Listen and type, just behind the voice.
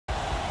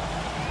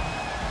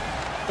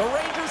The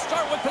Rangers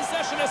start with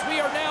possession as we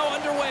are now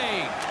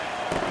underway.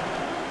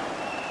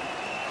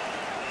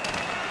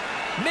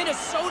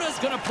 Minnesota's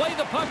going to play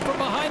the puck from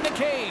behind the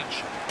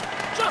cage.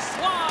 Just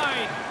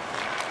slide.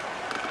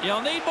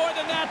 You'll need more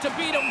than that to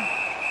beat him.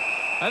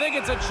 I think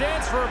it's a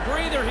chance for a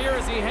breather here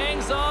as he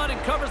hangs on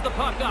and covers the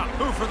puck up.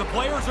 Who, for the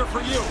players or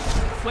for you?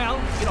 Well,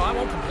 I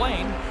won't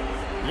complain.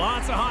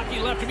 Lots of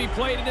hockey left to be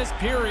played in this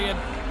period.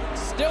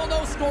 Still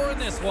no score in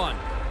this one.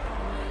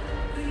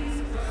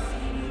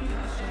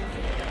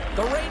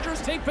 The Rangers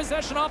take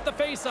possession off the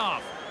faceoff.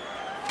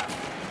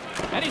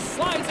 And he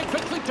slides it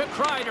quickly to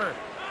Kreider.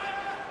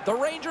 The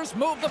Rangers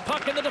move the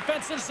puck in the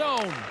defensive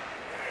zone.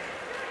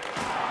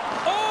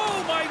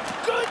 Oh, my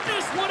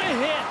goodness, what a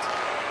hit!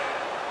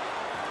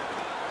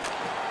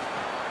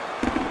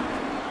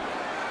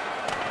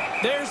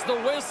 There's the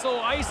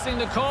whistle, icing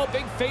the call,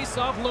 big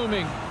face-off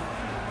looming.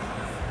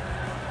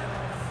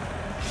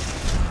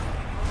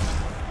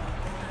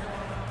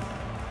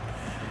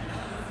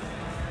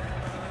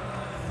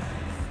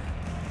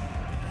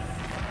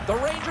 The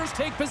Rangers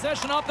take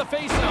possession off the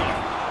face-off.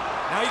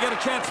 Now you got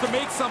a chance to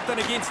make something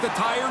against a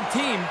tired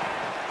team.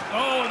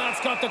 Oh, and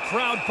that's got the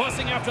crowd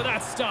buzzing after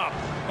that stop.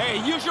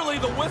 Hey, usually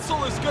the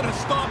whistle is going to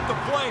stop the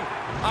play.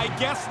 I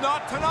guess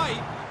not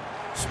tonight.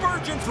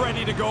 Spurgeon's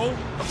ready to go.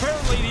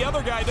 Apparently the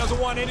other guy doesn't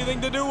want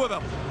anything to do with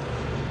him.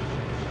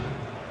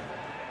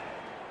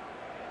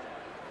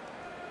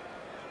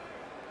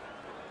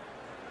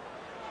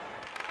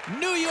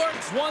 New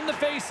York's won the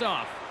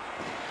faceoff.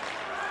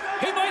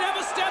 He might have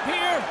a step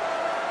here.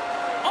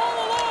 All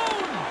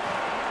alone.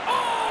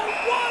 Oh,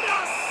 what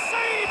a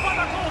save by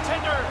the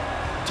goaltender.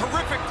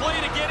 Terrific play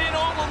to get in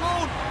all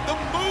alone. The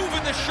move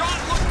and the shot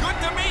look good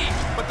to me,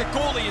 but the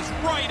goalie is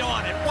right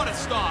on it. What a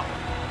stop.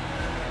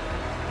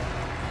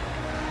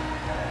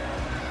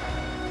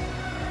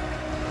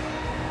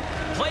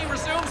 Play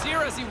resumes here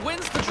as he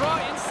wins the draw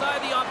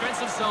inside the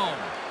offensive zone.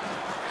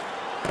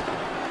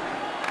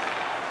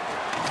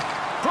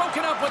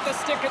 Broken up with the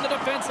stick in the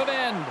defensive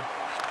end.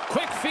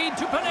 Quick feed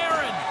to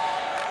Panarin.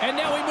 And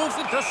now he moves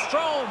it to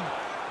Strome.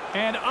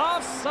 And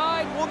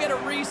offside, we'll get a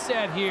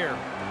reset here.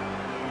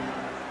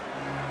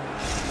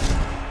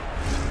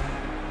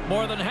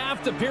 More than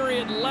half the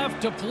period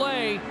left to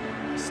play.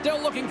 Still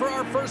looking for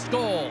our first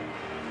goal.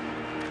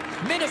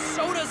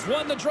 Minnesota's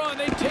won the draw, and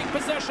they take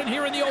possession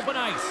here in the open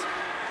ice.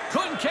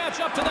 Couldn't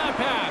catch up to that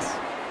pass.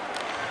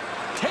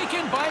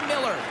 Taken by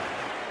Miller.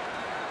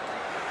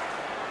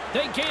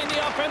 They gain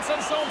the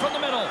offensive zone from the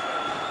middle.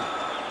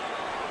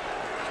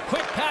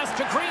 Quick pass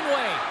to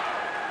Greenway.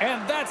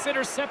 And that's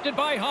intercepted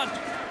by Hunt.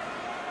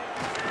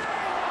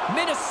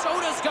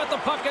 Minnesota's got the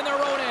puck in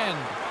their own end.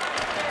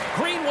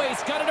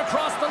 Greenway's got it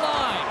across the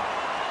line.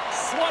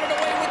 Swatted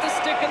away with the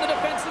stick in the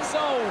defensive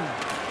zone.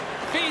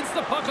 Feeds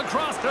the puck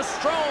across to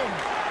Strome.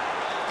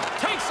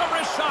 Takes a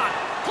wrist shot.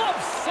 Glove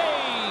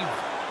save.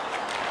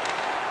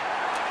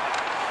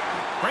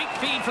 Great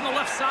feed from the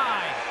left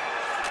side.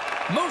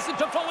 Moves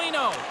it to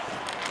Foligno.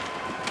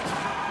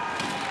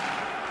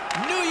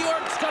 New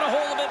York's got a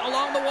hold of it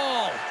along the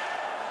wall.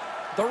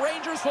 The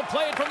Rangers will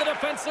play it from the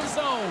defensive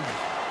zone.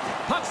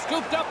 Puck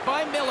scooped up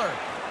by Miller.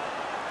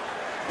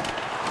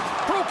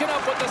 Broken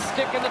up with the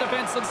stick in the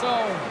defensive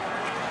zone.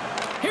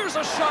 Here's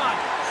a shot.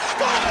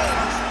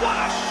 Scores! What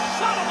a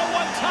shot on the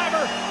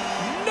one-timer.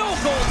 No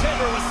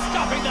goaltender was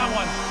stopping that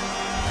one.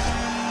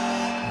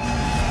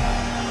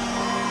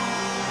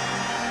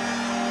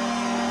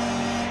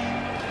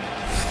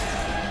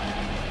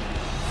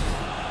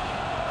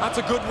 That's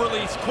a good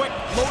release. Quick,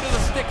 low to the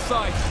stick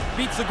side.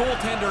 Beats the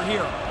goaltender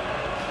here.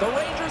 The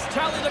Rangers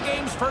tally the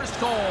game's first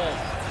goal.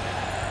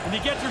 When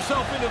you get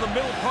yourself into the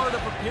middle part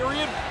of a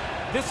period,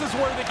 this is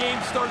where the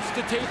game starts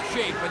to take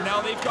shape, and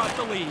now they've got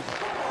the lead.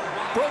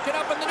 Broken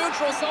up in the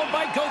neutral zone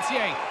by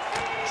Gauthier.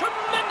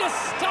 Tremendous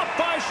stop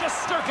by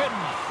Shesterkin.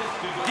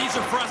 These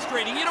are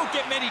frustrating. You don't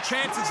get many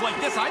chances like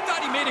this. I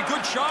thought he made a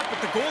good shot,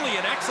 but the goalie,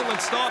 an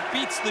excellent stop,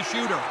 beats the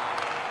shooter.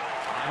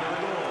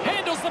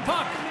 Handles the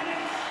puck.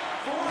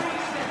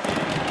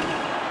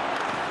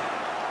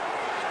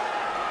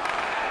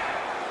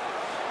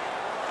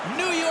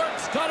 New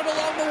York's got it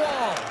along the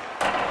wall.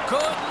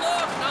 Good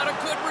look. Not a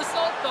good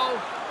result, though.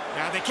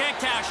 Now, they can't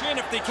cash in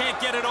if they can't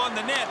get it on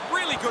the net.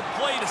 Really good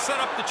play to set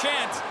up the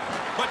chance,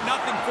 but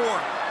nothing for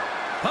it.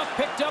 Puck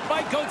picked up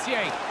by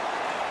Gauthier.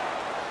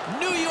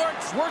 New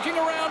York's working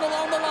around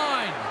along the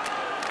line.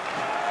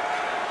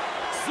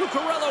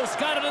 Zuccarello's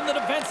got it in the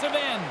defensive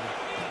end.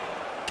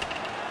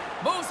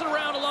 Moves it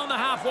around along the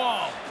half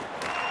wall.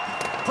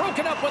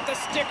 Broken up with the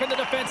stick in the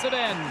defensive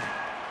end.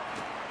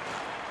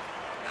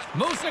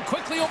 Moves it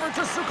quickly over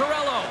to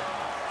Zuccarello.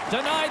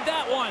 Denied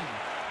that one.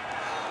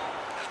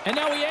 And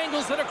now he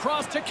angles it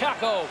across to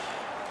Kakko.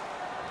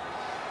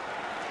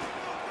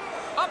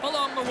 Up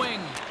along the wing.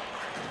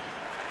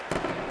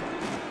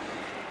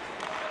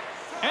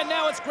 And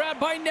now it's grabbed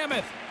by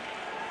Nemeth.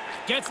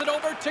 Gets it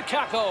over to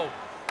Kakko.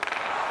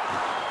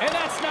 And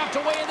that's knocked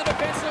away in the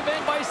defensive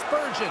end by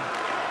Spurgeon.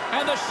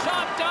 And the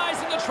shot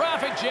dies in the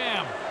traffic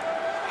jam.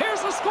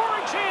 Here's a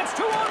scoring chance,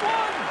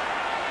 2-on-1.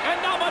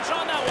 And not much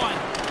on that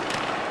one.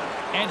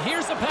 And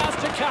here's a pass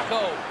to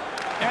Kako.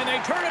 And they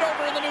turn it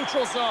over in the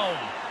neutral zone.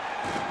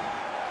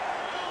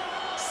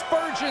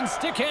 Spurgeon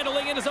stick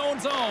handling in his own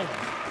zone.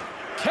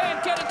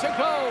 Can't get it to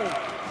go.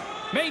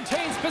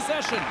 Maintains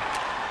possession.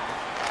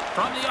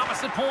 From the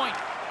opposite point.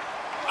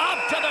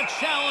 Up to the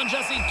challenge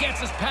as he gets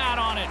his pad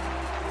on it.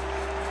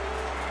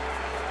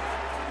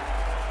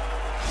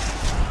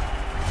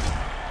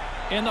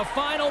 In the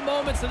final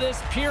moments of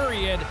this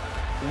period,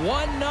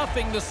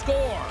 1-0 the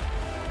score.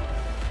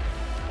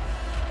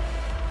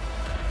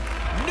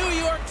 New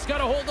York's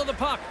got a hold of the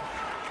puck.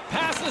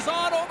 Passes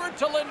on over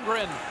to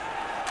Lindgren.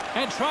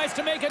 And tries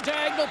to make a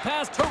diagonal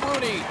pass to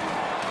Rooney.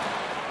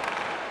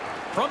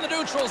 From the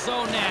neutral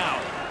zone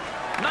now.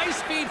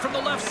 Nice feed from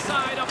the left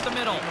side up the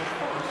middle.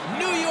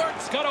 New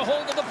York's got a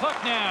hold of the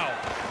puck now.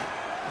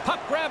 Puck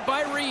grabbed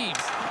by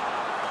Reeves.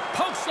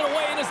 Pokes it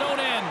away in his own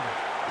end.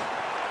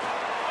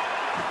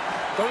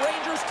 The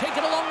Rangers take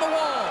it along the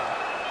wall.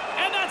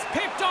 And that's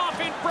picked off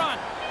in front.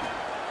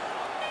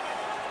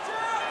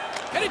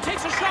 And he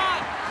takes a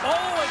shot.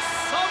 Oh, and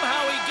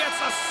somehow he gets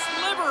a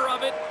sliver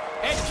of it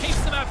and keeps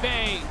them at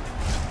bay.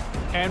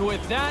 And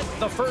with that,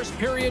 the first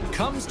period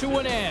comes to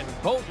an end.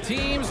 Both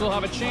teams will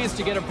have a chance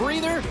to get a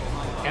breather,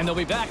 and they'll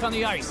be back on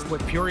the ice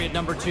with period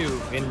number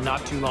 2 in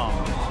not too long.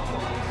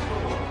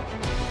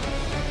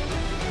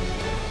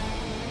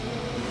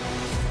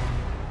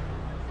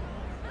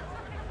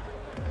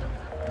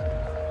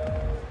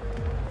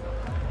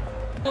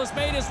 Has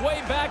made his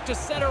way back to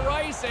center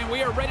ice, and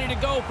we are ready to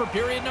go for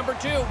period number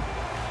 2.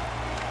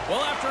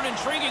 Well, after an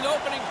intriguing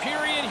opening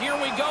period, here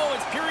we go.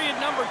 It's period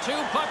number 2.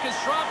 Puck is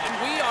dropped, and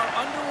we are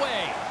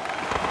underway.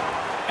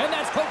 And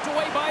that's poked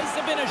away by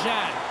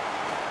Zibanejad.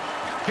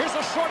 Here's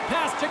a short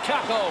pass to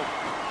Kako.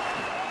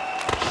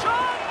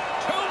 Shot!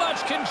 Too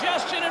much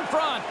congestion in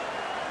front.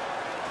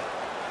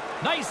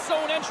 Nice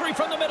zone entry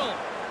from the middle.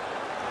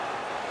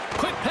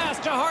 Quick pass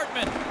to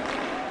Hartman.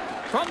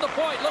 From the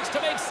point, looks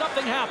to make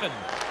something happen.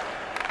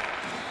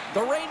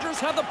 The Rangers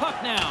have the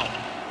puck now.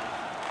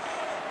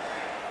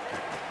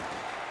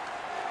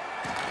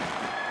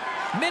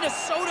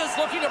 Minnesota's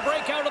looking to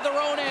break out of their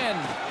own end.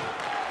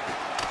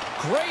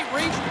 Great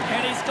reach,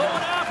 and he's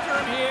going after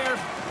him here.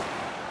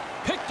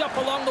 Picked up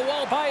along the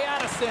wall by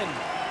Addison.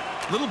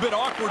 A little bit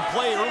awkward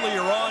play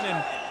earlier on, and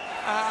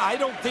I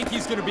don't think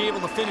he's going to be able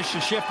to finish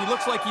the shift. He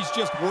looks like he's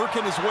just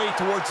working his way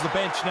towards the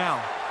bench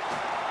now.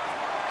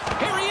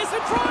 Here he is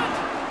in front,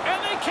 and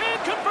they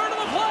can't convert on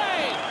the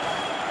play.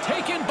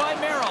 Taken by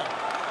Merrill.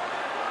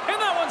 And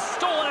that one's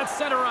stolen at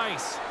center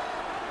ice.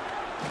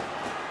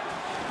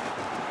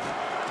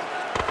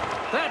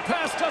 That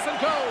pass doesn't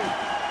go.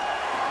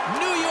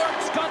 New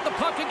York's got the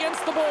puck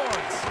against the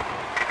boards.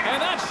 And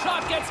that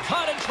shot gets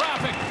caught in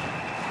traffic.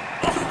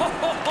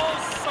 Oh,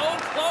 so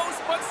close,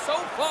 but so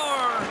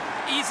far.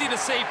 Easy to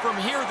say from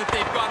here that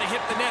they've got to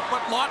hit the net,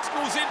 but lots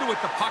goes into it.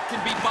 The puck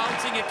can be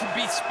bouncing, it can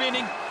be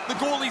spinning. The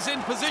goalie's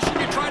in position.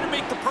 You try to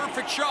make the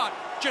perfect shot.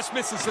 Just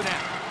misses the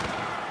net.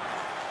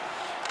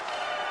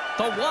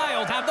 The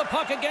Wild have the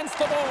puck against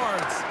the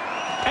boards.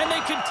 And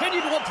they continue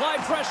to apply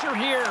pressure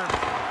here.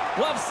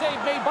 Glove save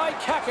made by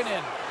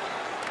Kakkonen.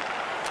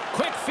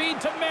 Quick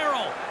feed to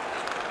Merrill.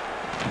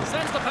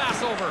 Sends the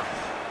pass over.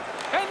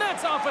 And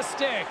that's off a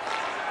stick.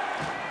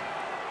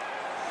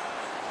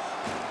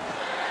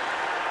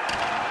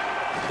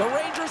 The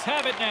Rangers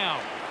have it now.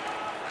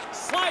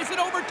 Slides it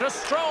over to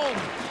Strome.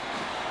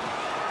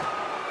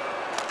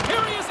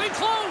 Here he is in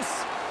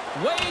close.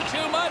 Way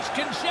too much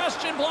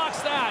congestion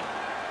blocks that.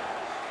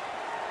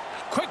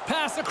 Quick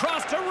pass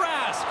across to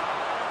Rask.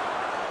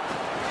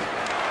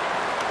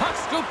 Puck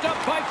scooped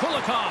up by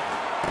Kulikov.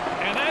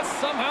 And that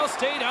somehow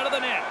stayed out of the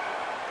net.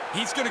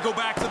 He's going to go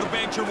back to the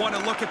bench and want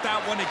to look at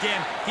that one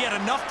again. He had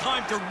enough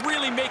time to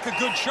really make a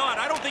good shot.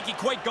 I don't think he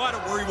quite got it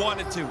where he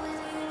wanted to.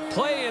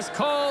 Play is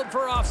called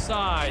for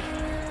offside.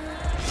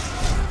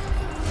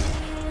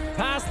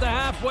 Past the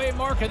halfway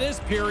mark of this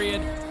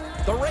period,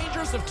 the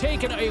Rangers have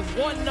taken a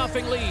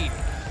 1-0 lead.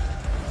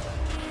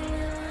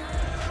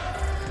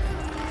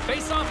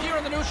 Face off here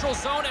in the neutral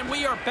zone, and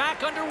we are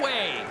back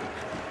underway.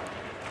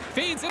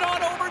 Feeds it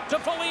on over to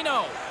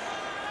Foligno.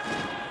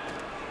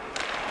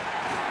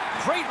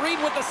 Great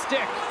read with the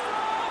stick.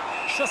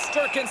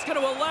 Shesterkin's going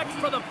to elect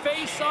for the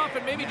face-off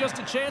and maybe just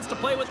a chance to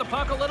play with the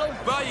puck a little.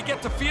 Well, you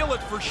get to feel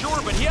it for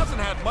sure, but he hasn't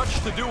had much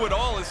to do at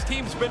all. His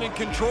team's been in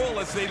control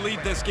as they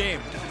lead this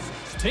game.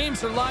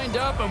 Teams are lined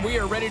up, and we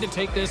are ready to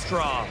take this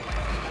draw.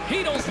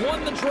 Heedles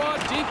won the draw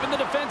deep in the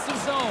defensive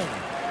zone.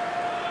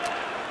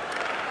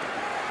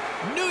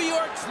 New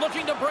York's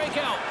looking to break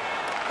out.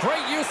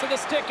 Great use of the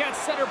stick at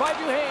center by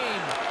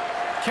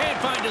Duhaime. Can't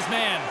find his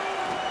man.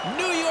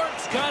 New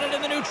York's got it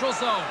in the neutral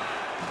zone.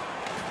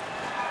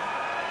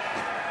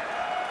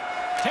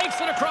 Takes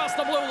it across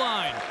the blue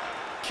line.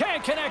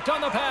 Can't connect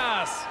on the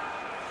pass.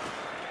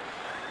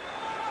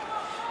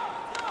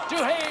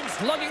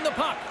 Duhaime's lugging the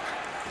puck.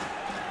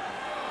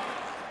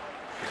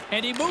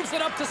 And he moves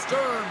it up to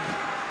Stern.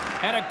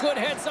 And a good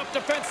heads-up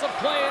defensive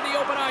play in the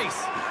open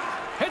ice.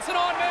 Hits it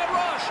on man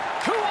rush.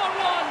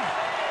 2-on-1.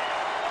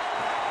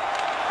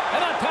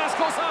 And that pass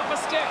goes off a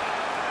stick.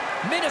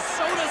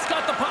 Minnesota's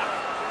got the puck.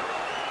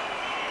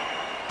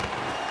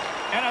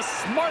 And a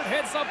smart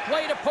heads-up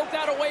play to poke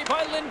that away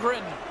by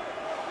Lindgren.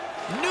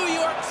 New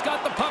York's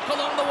got the puck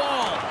along the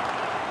wall.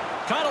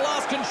 Kind of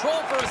lost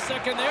control for a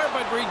second there,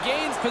 but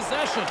regains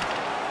possession.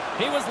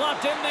 He was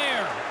locked in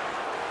there.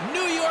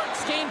 New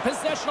York's gained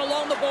possession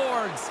along the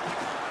boards.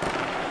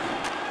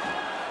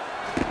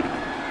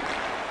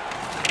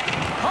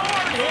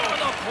 Hard hit on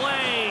the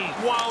play.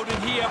 Wow,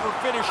 did he ever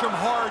finish him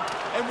hard.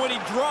 And when he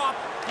dropped,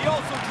 he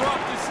also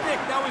dropped his stick.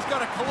 Now he's got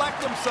to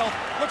collect himself.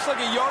 Looks like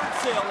a yard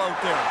sale out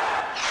there.